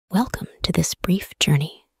Welcome to this brief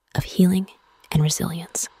journey of healing and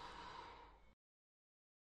resilience.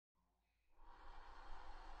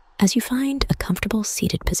 As you find a comfortable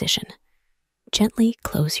seated position, gently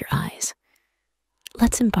close your eyes.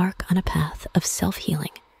 Let's embark on a path of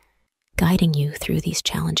self-healing, guiding you through these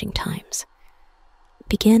challenging times.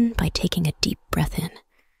 Begin by taking a deep breath in,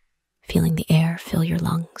 feeling the air fill your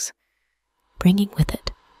lungs, bringing with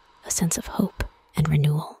it a sense of hope and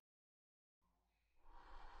renewal.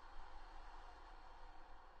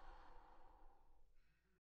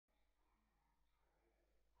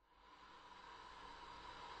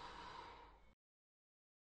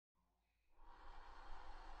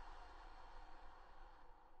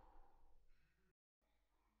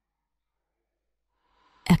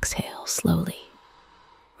 Exhale slowly,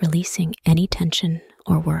 releasing any tension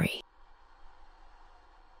or worry.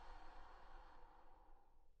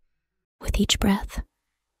 With each breath,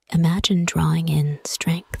 imagine drawing in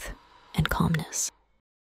strength and calmness.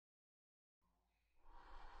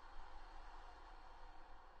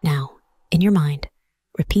 Now, in your mind,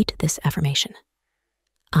 repeat this affirmation.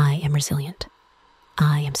 I am resilient.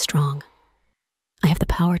 I am strong. I have the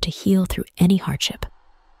power to heal through any hardship.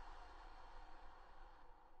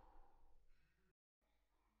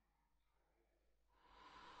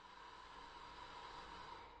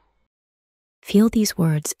 Feel these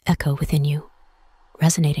words echo within you,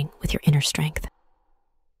 resonating with your inner strength.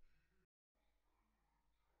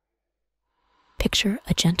 Picture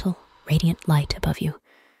a gentle, radiant light above you,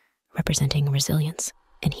 representing resilience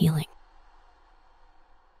and healing.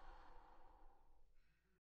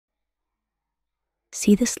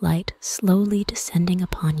 See this light slowly descending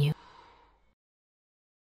upon you,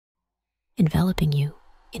 enveloping you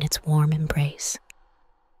in its warm embrace.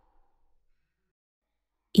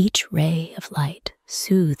 Each ray of light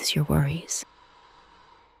soothes your worries,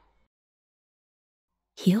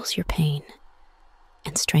 heals your pain,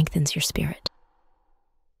 and strengthens your spirit.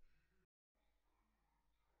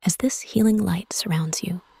 As this healing light surrounds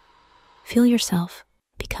you, feel yourself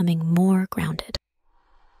becoming more grounded.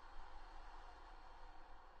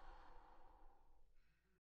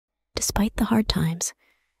 Despite the hard times,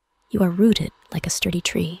 you are rooted like a sturdy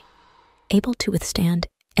tree, able to withstand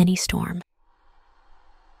any storm.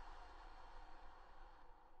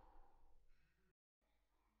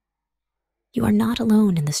 You are not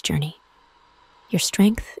alone in this journey. Your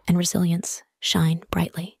strength and resilience shine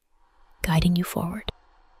brightly, guiding you forward.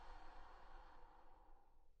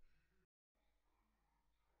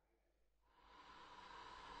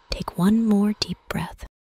 Take one more deep breath,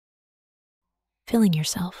 filling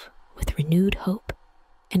yourself with renewed hope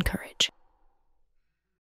and courage.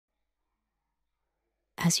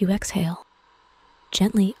 As you exhale,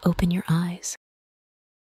 gently open your eyes,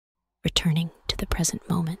 returning to the present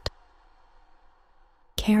moment,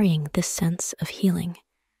 carrying this sense of healing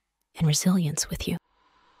and resilience with you.